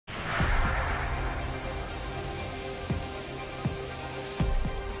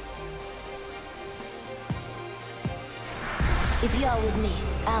If you're with me,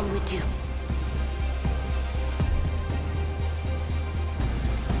 I'm with you.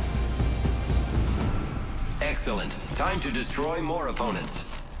 Excellent. Time to destroy more opponents.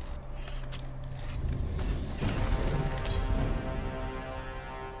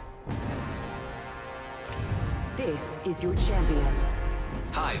 This is your champion.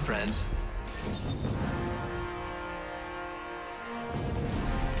 Hi, friends.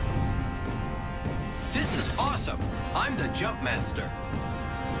 This is awesome! I'm the Jump Master.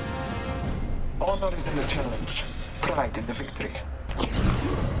 Honor is in the challenge, pride in the victory.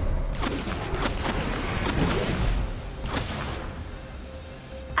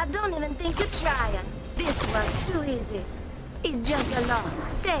 I don't even think you're trying. This was too easy. It's just a loss.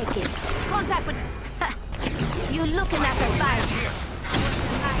 Take it. Contact with... You're looking at the fight.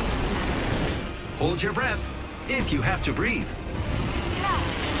 Hold your breath, if you have to breathe.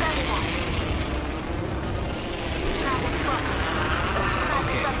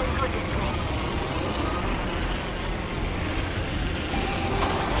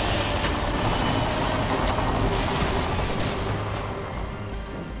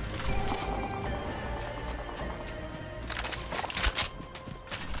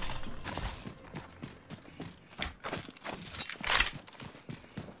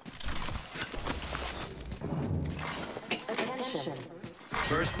 Attention.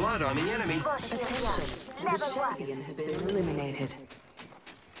 First blood on the enemy. Attention. The champion has been eliminated.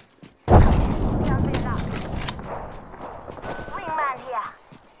 Wingman here.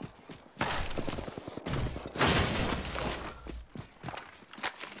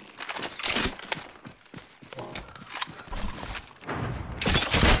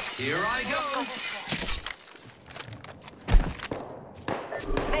 Here I go.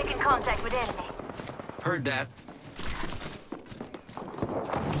 Making contact with enemy. Heard that.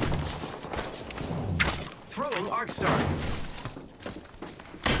 Throwing Arc Star.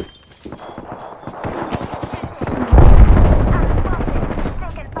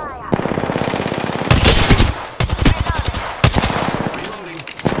 Taking fire. Reloading.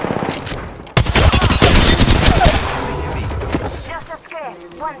 Just a scrape.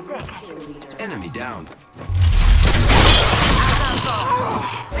 1 second. Enemy down.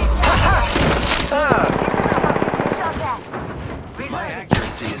 Shot that. My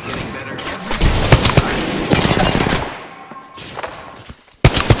accuracy is getting better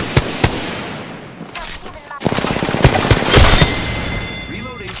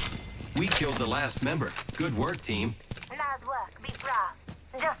Reloading. We killed the last member. Good work, team. Nice work. Be proud.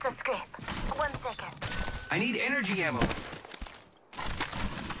 Just a scrape. 1 second. I need energy ammo.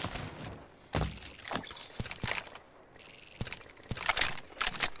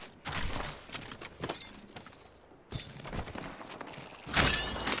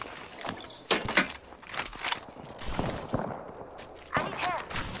 I need help.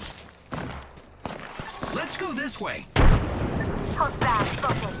 Let's go this way. Hostile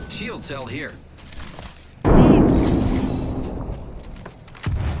spotted. Shield cell here.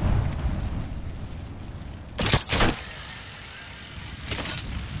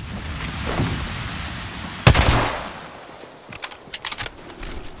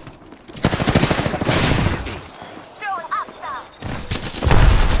 Throwing hostile.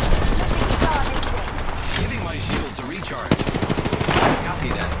 Giving my shields a recharge. Copy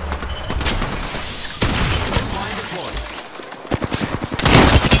that. Line deployed.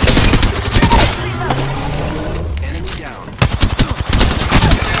 Enemy down.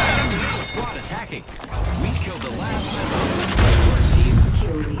 There's another squad attacking. We killed the last member. Good work, team.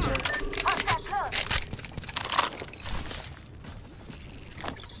 Kill leader. Hostile close.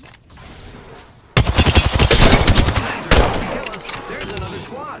 Plans are out to kill us. There's another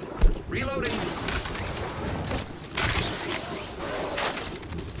squad. Reloading.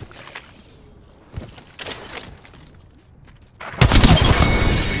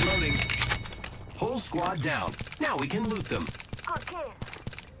 Reloading. Whole squad down. Now we can loot them. Good kill.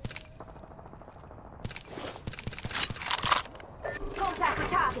 Contact with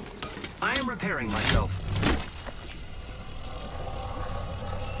target. I am repairing myself.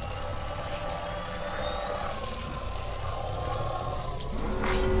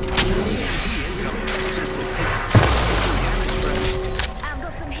 I've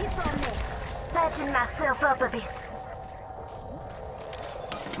got some hits on me. Patching myself up a bit.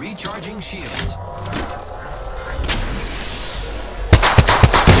 Recharging shields.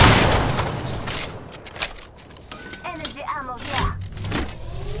 Energy ammo here.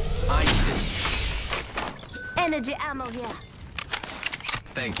 I need it. Energy ammo here.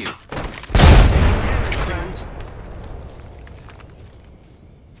 Thank you. Damage, friends.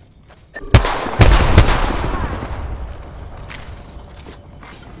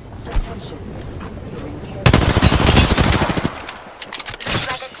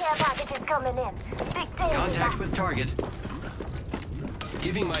 Care package is coming in. Big thing. Contact with target.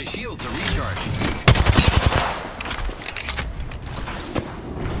 Giving my shields a recharge.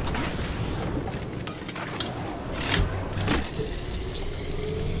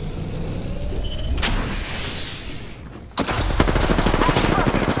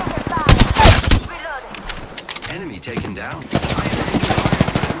 Enemy taken down. I am taking fire,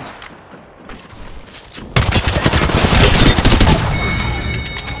 friends.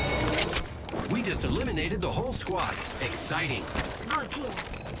 We just eliminated the whole squad. Exciting. Good kill.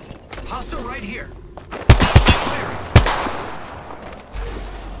 Hostile right here. Firing.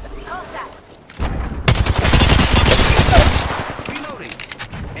 Contact. Reloading.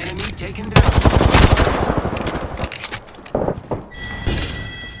 Enemy taken down.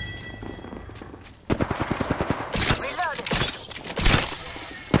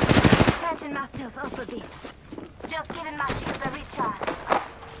 Patching myself up a bit. Just giving my shields a recharge.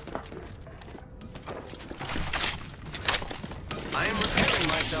 I am repairing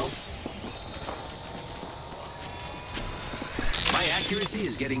myself. My accuracy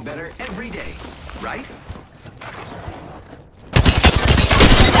is getting better every day, right?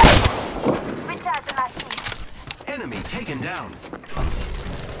 Recharging my shields. Enemy taken down.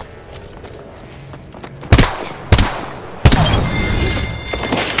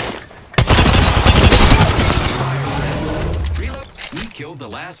 Reload. We killed the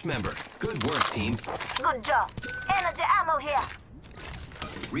last member. Good work, team. Good job. Energy ammo here.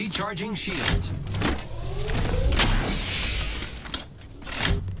 Recharging shields.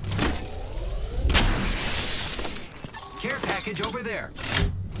 Care package over there.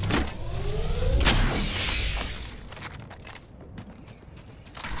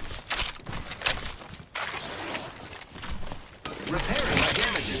 Repairing my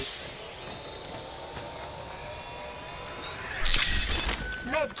damages.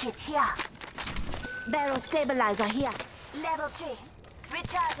 Medkit here. Barrel stabilizer here. Level 3.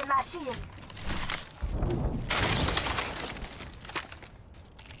 Recharging my shields.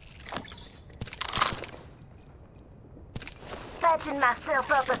 Patching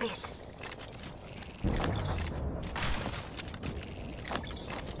myself up a bit.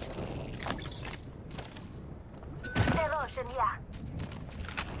 Devotion here.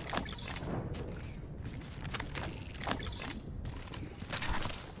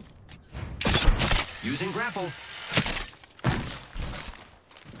 Using grapple.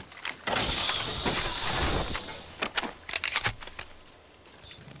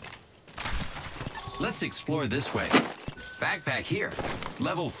 Let's explore this way. Backpack here.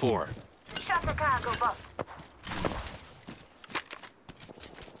 Level 4. Shut the cargo box.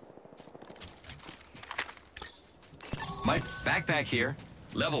 My backpack here.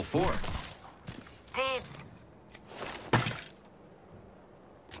 Level 4. Dibs.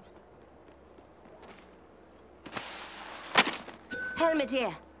 Helmet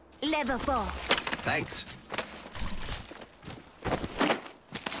here. Level 4. Thanks.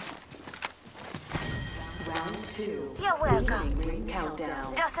 Round 2. You're welcome. Beginning ring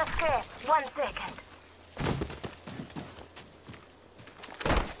countdown. Just a scrape. 1 second.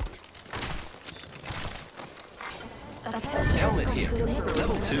 Helmet here.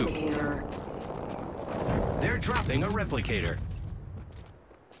 Level 2. Replicator. They're dropping a replicator.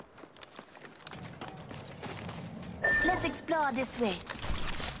 Let's explore this way.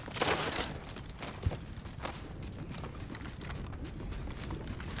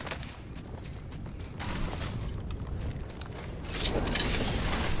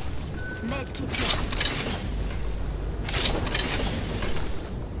 Medkit here.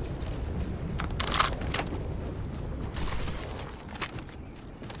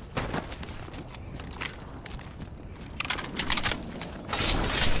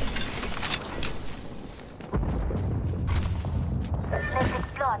 Let's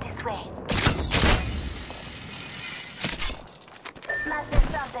explore this way. Might be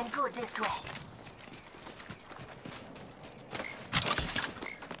something good this way.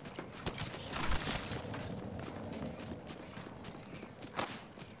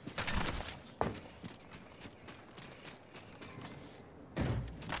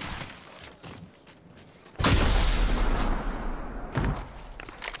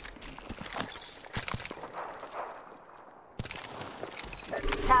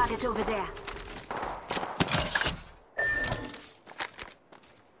 Target over there.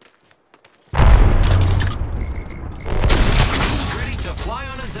 Ready to fly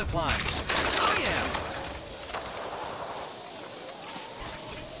on a zipline. Oh yeah!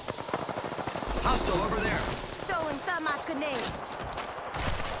 Hostile over there. Throwing thermite grenade.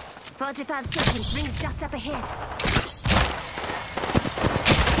 45 seconds. Rings just up ahead.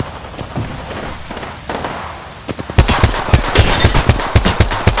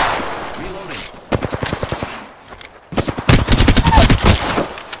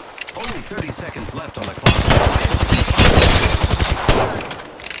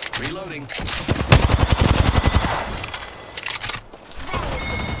 Reloading. We'll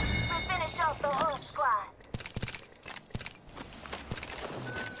finish off the whole squad.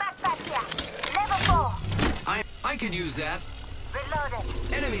 Backpack here. Level 4. I could use that.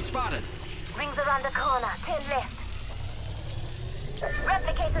 Reloaded. Enemy spotted. Rings around the corner. 10 left.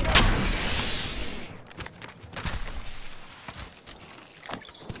 Replicator there.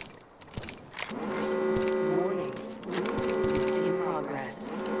 Warning. In progress.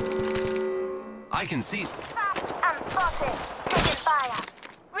 I can see. I'm spotted. Taking fire.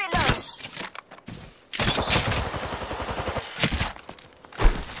 Reload.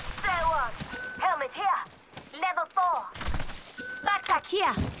 Fair one. Helmet here. Level 4. Backpack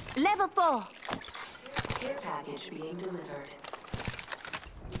here. Level 4. Care package being delivered.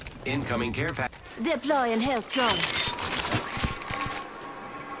 Incoming care pack. Deploying health drone.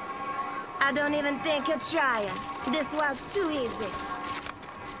 I don't even think you're trying. This was too easy.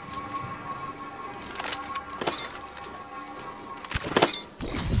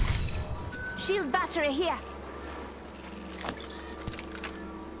 Shield battery here.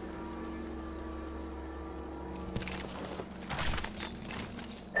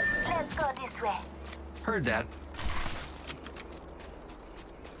 Let's go this way. Heard that.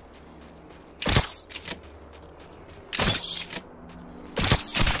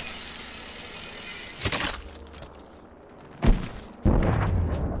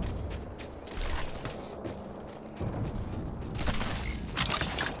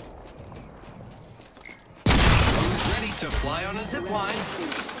 Ready to fly on a zip line?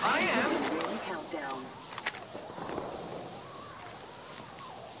 I am. Countdown.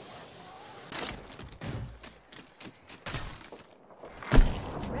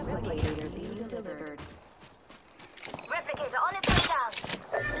 Replicator being delivered. Replicator on its way down.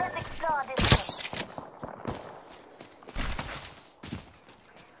 Let's explore this way.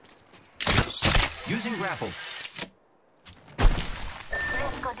 Using grapple.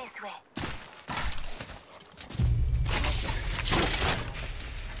 Let's go this way.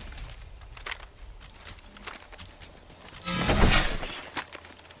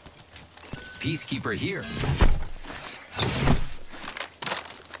 Peacekeeper here.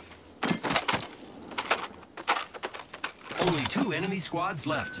 Only 2 enemy squads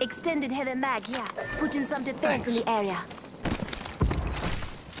left. Extended heavy mag here. Putting some defense in the area.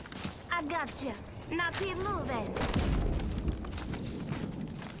 I got you. Now keep moving.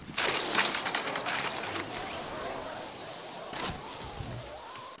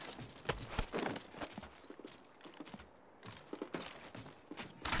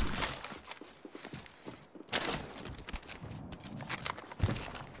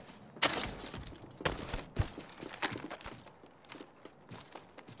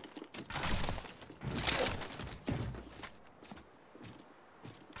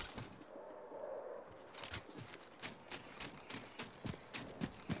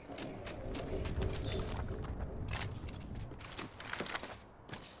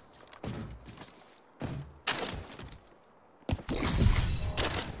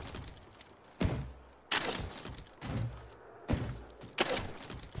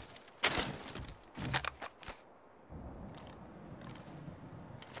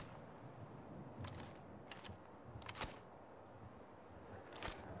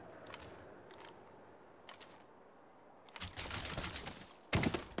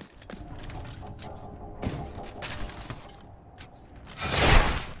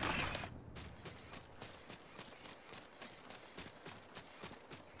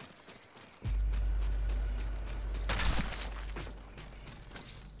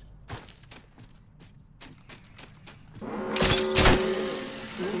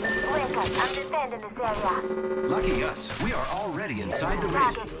 I'm defending this area. Lucky us. We are already inside the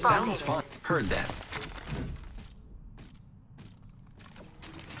Target ring. spotted. Sounds fun. Heard that.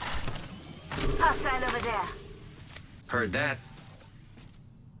 Hostile over there. Heard that.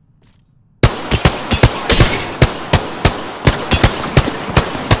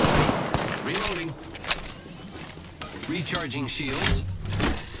 Reloading. Recharging shields.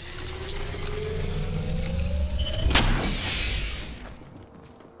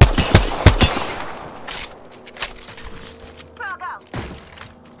 Frog out.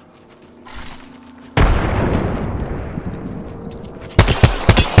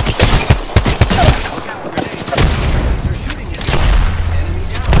 Look out, grenade. Enemies are shooting at me. Enemy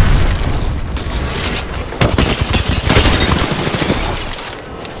down.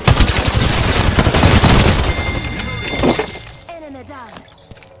 Enemy down.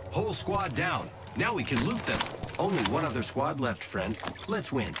 Whole squad down. Now we can loot them. Only one other squad left, friend.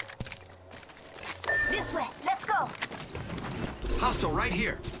 Let's win. This way. Let's go. Hostile right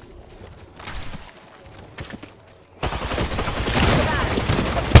here.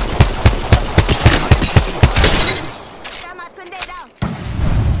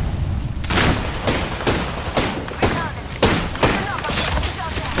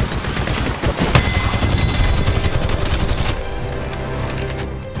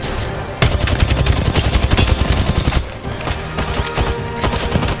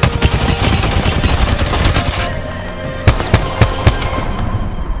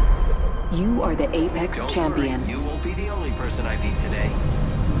 You are the Apex Don't worry, champions. you won't be the only person I beat today.